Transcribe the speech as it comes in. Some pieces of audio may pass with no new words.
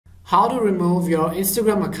How to remove your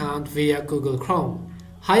Instagram account via Google Chrome.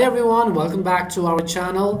 Hi everyone, welcome back to our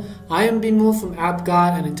channel. I am Bimu from App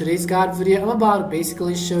Guide, and in today's guide video I'm about to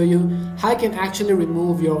basically show you how you can actually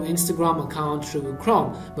remove your Instagram account through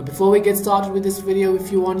Chrome. But before we get started with this video, if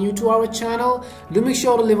you are new to our channel, do make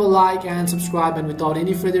sure to leave a like and subscribe, and without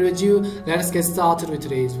any further ado, let us get started with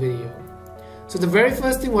today's video. So the very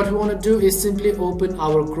first thing what we want to do is simply open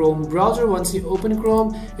our Chrome browser. Once you open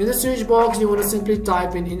Chrome, in the search box you want to simply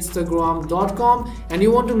type in instagram.com, and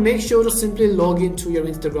you want to make sure to simply log into your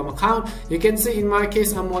Instagram account. You can see in my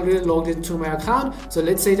case I'm already logged into my account, so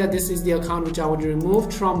let's say that this is the account which I want to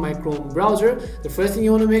remove from my Chrome browser. The first thing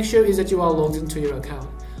you want to make sure is that you are logged into your account.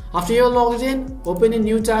 After you're logged in, open a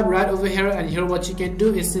new tab right over here, and here what you can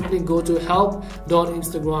do is simply go to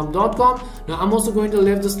help.instagram.com. Now I'm also going to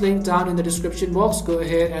leave this link down in the description box. Go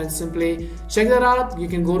ahead and simply check that out. You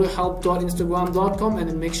can go to help.instagram.com and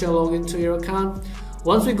then make sure to log into your account.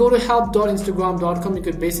 Once we go to help.instagram.com, you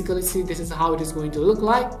could basically see this is how it is going to look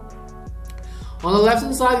like. On the left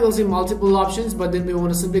hand side, you'll see multiple options, but then we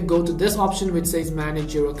want to simply go to this option which says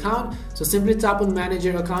manage your account. So simply tap on manage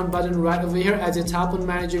your account button right over here. As you tap on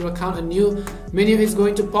manage your account, a new menu is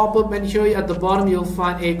going to pop up, and here at the bottom you'll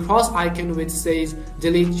find a cross icon which says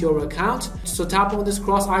delete your account. So tap on this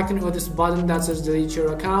cross icon or this button that says delete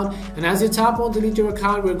your account, and as you tap on delete your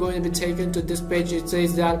account, we're going to be taken to this page. It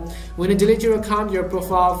says that when you delete your account, your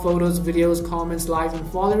profile, photos, videos, comments, likes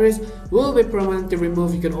and followers will be permanently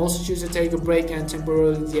removed. You can also choose to take a break and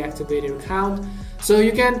temporarily deactivate your account. So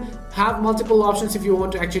you can have multiple options if you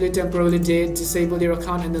want to actually temporarily disable your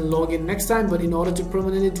account and then log in next time. But in order to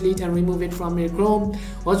permanently delete and remove it from your Chrome,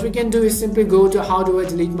 what we can do is simply go to how do I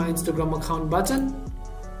delete my Instagram account button.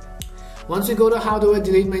 Once you go to how do I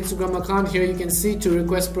delete my Instagram account, here you can see to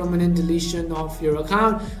request permanent deletion of your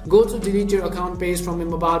account, go to delete your account page from a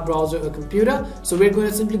mobile browser or computer. So we're going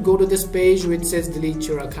to simply go to this page which says delete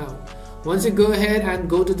your account. Once you go ahead and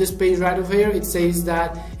go to this page right over here, it says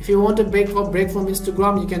that if you want to break from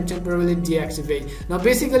Instagram, you can temporarily deactivate. Now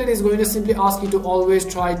basically it is going to simply ask you to always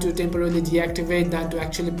try to temporarily deactivate than to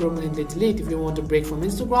actually permanently delete if you want to break from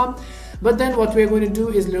Instagram. But then what we're going to do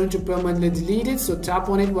is learn to permanently delete it. So tap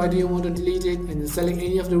on it, why do you want to delete it, and then select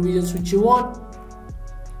any of the regions which you want.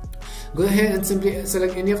 Go ahead and simply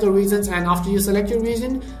select any of the regions, and after you select your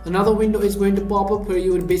region, another window is going to pop up where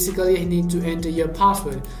you would basically need to enter your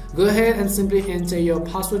password. Go ahead and simply enter your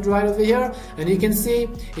password right over here, and you can see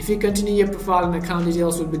if you continue, your profile and account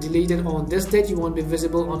details will be deleted on this date. You won't be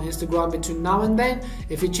visible on Instagram between now and then.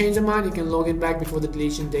 If you change your mind, you can log in back before the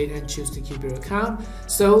deletion date and choose to keep your account.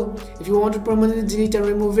 So if you want to permanently delete and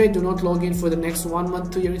remove it, do not log in for the next 1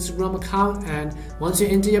 month to your Instagram account, and once you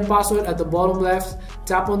enter your password, at the bottom left,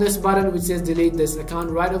 tap on this button which says delete this account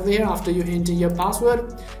right over here. After you enter your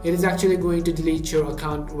password, it is actually going to delete your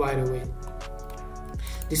account right away.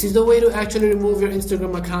 This is the way to actually remove your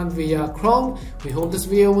Instagram account via Chrome. We hope this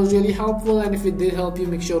video was really helpful, and if it did help you,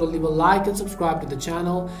 make sure to leave a like and subscribe to the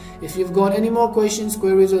channel. If you've got any more questions,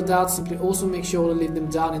 queries or doubts, simply also make sure to leave them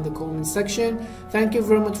down in the comment section. Thank you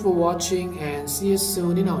very much for watching, and see you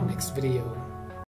soon in our next video.